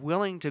we are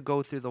willing to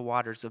go through the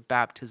waters of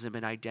baptism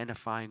and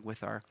identifying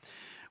with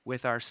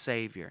our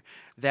Savior,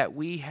 that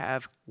we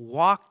have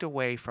walked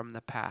away from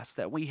the past,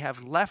 that we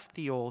have left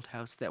the old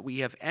house, that we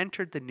have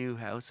entered the new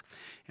house,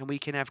 and we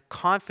can have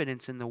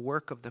confidence in the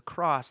work of the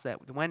cross,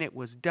 that when it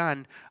was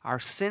done, our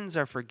sins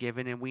are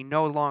forgiven and we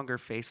no longer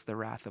face the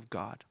wrath of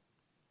God.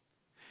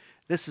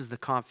 This is the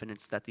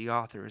confidence that the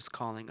author is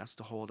calling us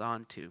to hold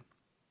on to.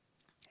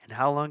 And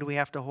how long do we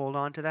have to hold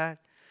on to that?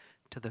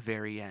 To the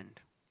very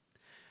end.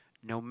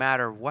 No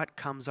matter what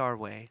comes our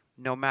way,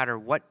 no matter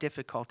what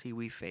difficulty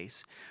we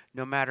face,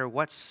 no matter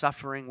what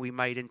suffering we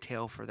might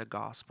entail for the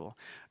gospel,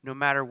 no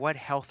matter what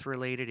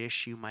health-related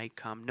issue might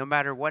come, no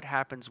matter what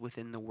happens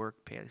within the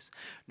workplace,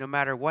 no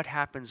matter what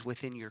happens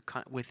within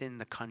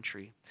the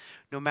country,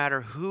 no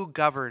matter who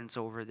governs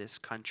over this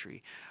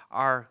country,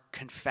 our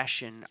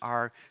confession,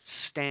 our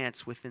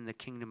stance within the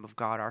kingdom of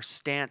God, our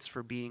stance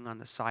for being on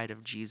the side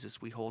of Jesus,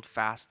 we hold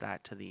fast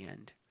that to the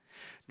end.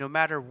 No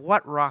matter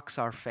what rocks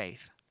our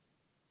faith,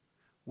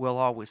 we'll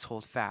always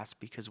hold fast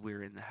because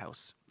we're in the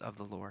house of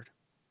the Lord.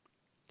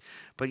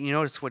 But you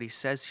notice what he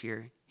says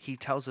here. He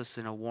tells us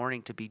in a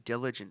warning to be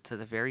diligent to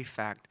the very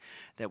fact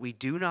that we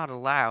do not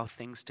allow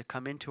things to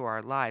come into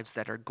our lives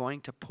that are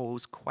going to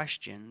pose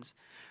questions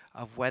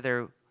of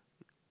whether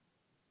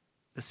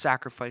the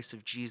sacrifice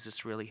of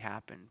Jesus really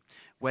happened,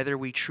 whether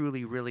we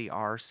truly really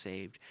are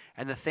saved,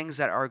 and the things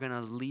that are going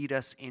to lead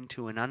us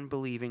into an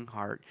unbelieving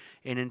heart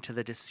and into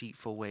the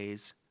deceitful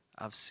ways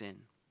of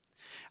sin.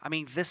 I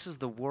mean, this is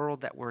the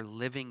world that we're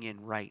living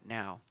in right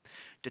now,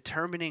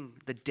 determining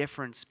the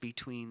difference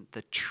between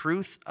the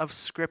truth of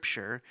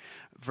Scripture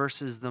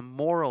versus the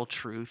moral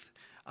truth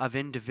of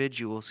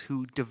individuals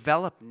who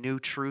develop new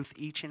truth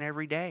each and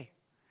every day.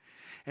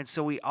 And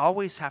so we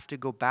always have to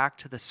go back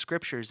to the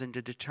Scriptures and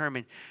to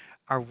determine,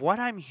 are what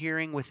I'm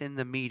hearing within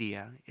the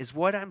media, is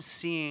what I'm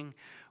seeing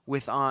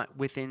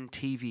within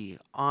TV,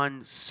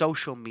 on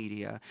social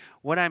media,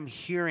 what I'm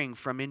hearing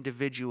from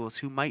individuals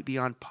who might be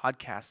on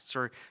podcasts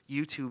or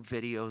YouTube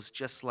videos,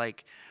 just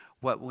like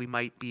what we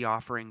might be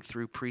offering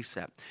through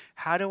Precept.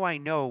 How do I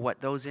know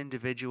what those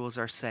individuals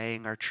are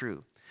saying are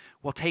true?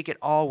 Well, take it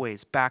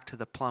always back to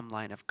the plumb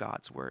line of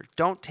God's word.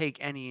 Don't take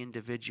any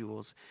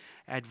individual's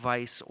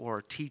advice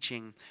or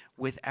teaching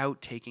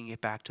without taking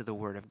it back to the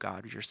word of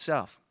God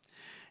yourself.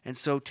 And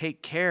so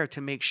take care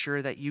to make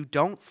sure that you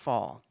don't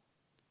fall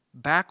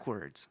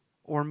backwards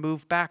or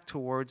move back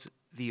towards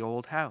the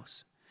old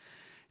house.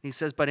 And he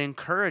says, but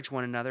encourage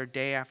one another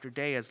day after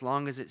day, as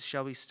long as it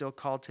shall be still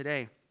called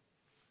today,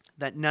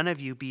 that none of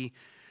you be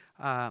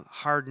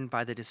hardened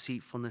by the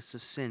deceitfulness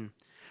of sin.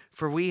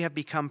 For we have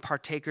become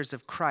partakers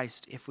of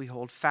Christ if we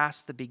hold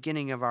fast the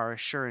beginning of our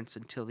assurance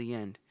until the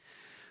end.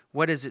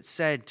 What is it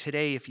said?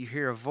 Today, if you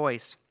hear a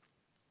voice,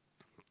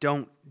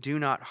 do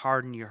not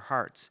harden your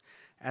hearts,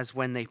 as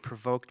when they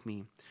provoked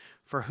me.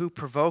 For who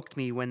provoked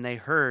me when they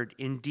heard?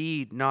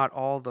 Indeed, not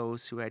all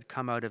those who had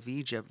come out of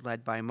Egypt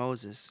led by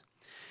Moses,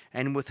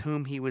 and with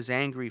whom he was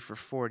angry for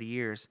 40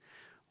 years.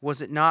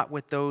 Was it not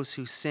with those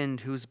who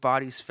sinned, whose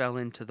bodies fell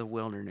into the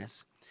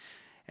wilderness?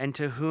 And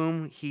to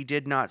whom he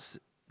did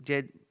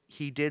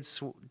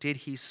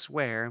he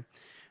swear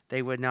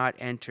they would not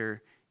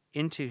enter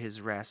into his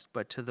rest,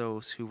 but to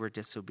those who were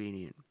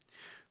disobedient?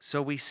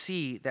 So we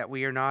see that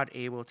we are not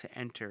able to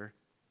enter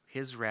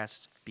his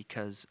rest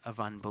because of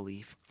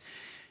unbelief.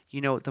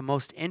 You know, the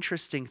most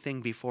interesting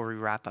thing before we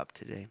wrap up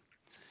today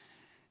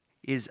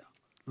is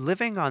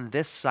living on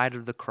this side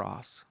of the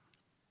cross.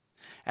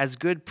 As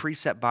good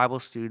Precept Bible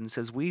students,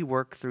 as we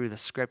work through the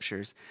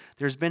scriptures,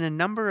 there's been a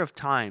number of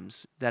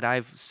times that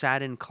I've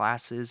sat in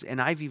classes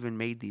and I've even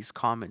made these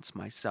comments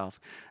myself,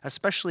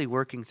 especially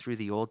working through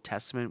the Old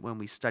Testament when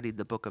we studied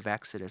the book of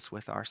Exodus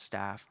with our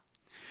staff.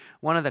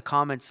 One of the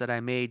comments that I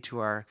made to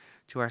our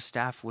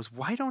staff was,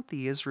 why don't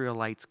the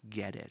Israelites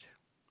get it?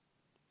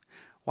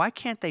 Why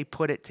can't they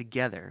put it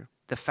together,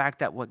 the fact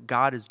that what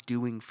God is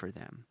doing for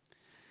them?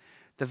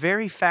 The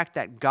very fact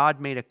that God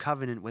made a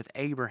covenant with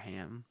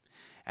Abraham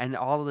and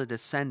all the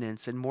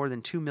descendants, and more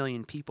than 2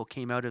 million people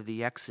came out of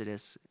the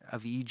exodus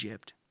of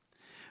Egypt.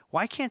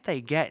 Why can't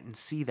they get and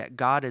see that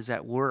God is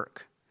at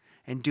work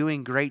and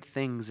doing great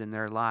things in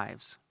their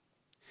lives?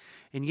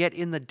 And yet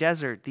in the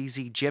desert, these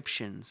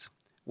Egyptians,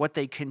 what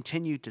they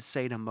continued to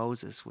say to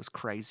Moses was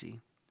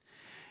crazy.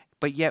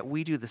 But yet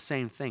we do the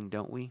same thing,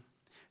 don't we?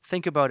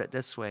 Think about it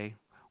this way.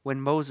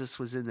 When Moses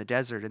was in the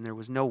desert and there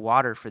was no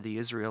water for the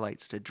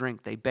Israelites to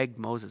drink, they begged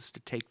Moses to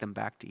take them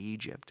back to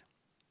Egypt.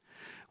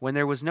 When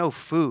there was no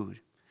food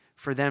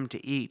for them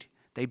to eat,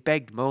 they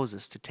begged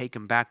Moses to take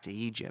them back to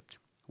Egypt.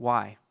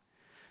 Why?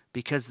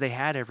 Because they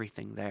had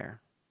everything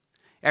there.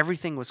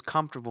 Everything was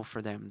comfortable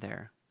for them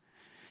there.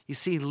 You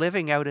see,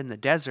 living out in the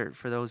desert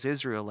for those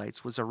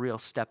Israelites was a real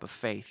step of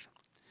faith.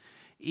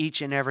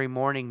 Each and every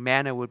morning,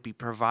 manna would be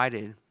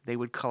provided. They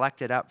would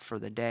collect it up for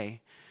the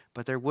day,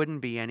 but there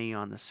wouldn't be any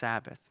on the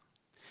Sabbath.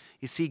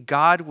 You see,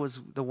 God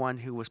was the one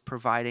who was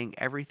providing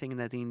everything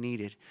that they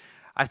needed.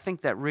 I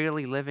think that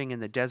really living in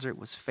the desert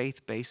was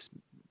faith-based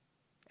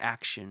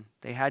action.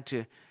 They had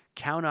to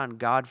count on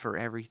God for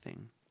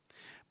everything.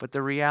 But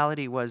the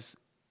reality was,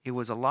 it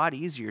was a lot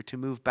easier to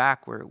move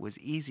back where it was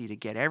easy to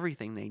get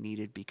everything they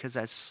needed, because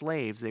as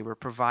slaves, they were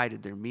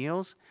provided their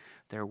meals,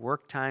 their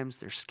work times,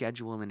 their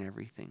schedule, and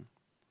everything.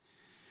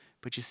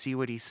 But you see,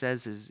 what he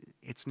says is,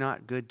 it's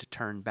not good to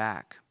turn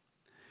back.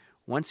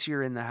 Once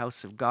you're in the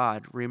house of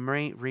God,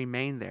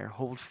 remain there.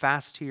 Hold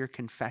fast to your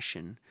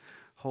confession.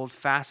 Hold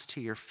fast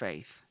to your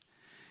faith.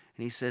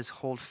 And he says,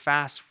 hold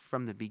fast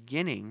from the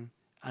beginning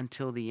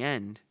until the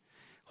end.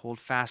 Hold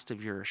fast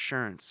of your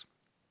assurance.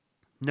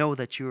 Know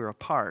that you are a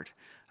part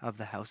of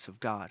the house of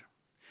God.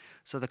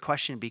 So the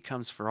question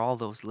becomes for all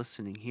those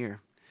listening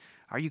here,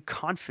 are you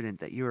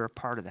confident that you are a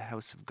part of the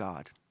house of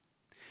God?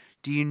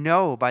 Do you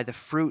know by the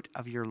fruit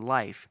of your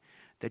life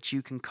that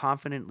you can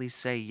confidently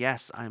say,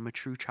 yes, I'm a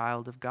true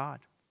child of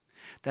God?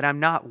 That I'm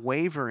not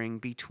wavering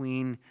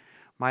between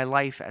my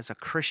life as a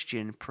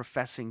Christian,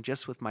 professing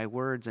just with my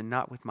words and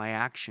not with my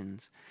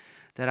actions,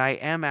 that I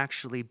am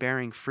actually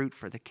bearing fruit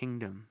for the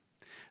kingdom,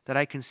 that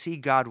I can see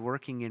God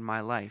working in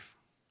my life?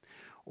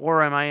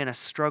 Or am I in a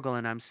struggle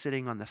and I'm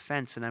sitting on the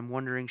fence and I'm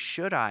wondering,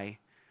 should I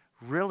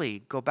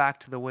really go back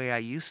to the way I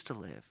used to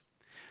live?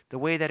 The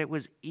way that it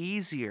was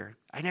easier.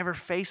 I never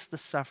faced the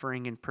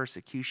suffering and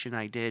persecution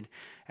I did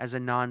as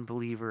a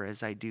non-believer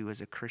as I do as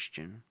a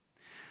Christian.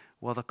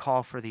 Well, the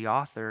call for the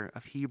author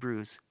of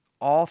Hebrews,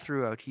 all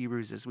throughout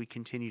Hebrews as we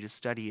continue to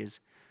study,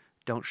 is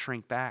don't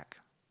shrink back.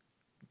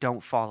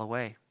 Don't fall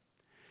away.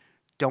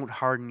 Don't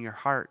harden your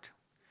heart.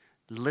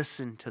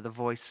 Listen to the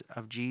voice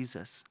of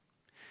Jesus.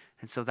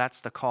 And so that's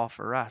the call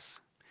for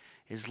us,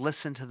 is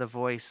listen to the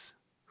voice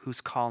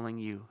who's calling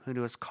you, who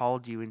has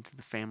called you into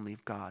the family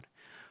of God.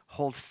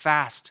 Hold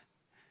fast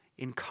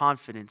in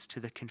confidence to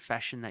the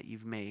confession that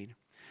you've made.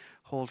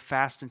 Hold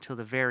fast until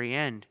the very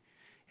end,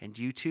 and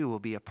you too will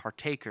be a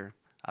partaker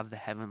of the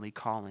heavenly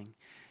calling.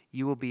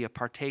 You will be a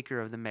partaker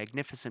of the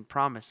magnificent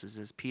promises,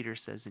 as Peter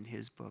says in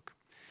his book,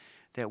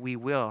 that we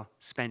will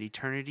spend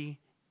eternity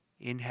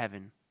in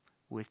heaven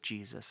with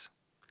Jesus.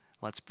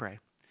 Let's pray.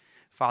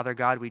 Father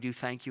God, we do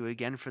thank you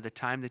again for the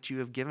time that you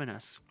have given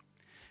us.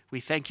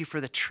 We thank you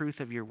for the truth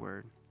of your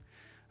word.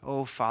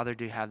 Oh, Father,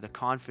 to have the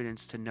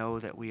confidence to know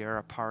that we are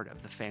a part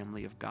of the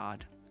family of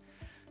God,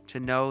 to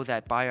know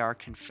that by our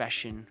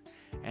confession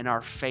and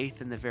our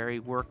faith in the very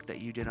work that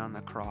you did on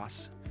the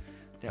cross,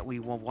 that we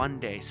will one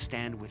day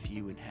stand with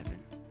you in heaven.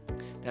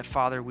 That,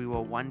 Father, we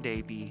will one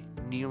day be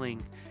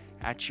kneeling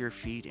at your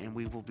feet and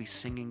we will be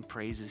singing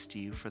praises to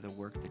you for the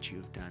work that you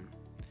have done.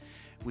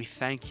 We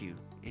thank you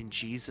in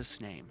Jesus'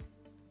 name.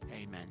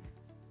 Amen.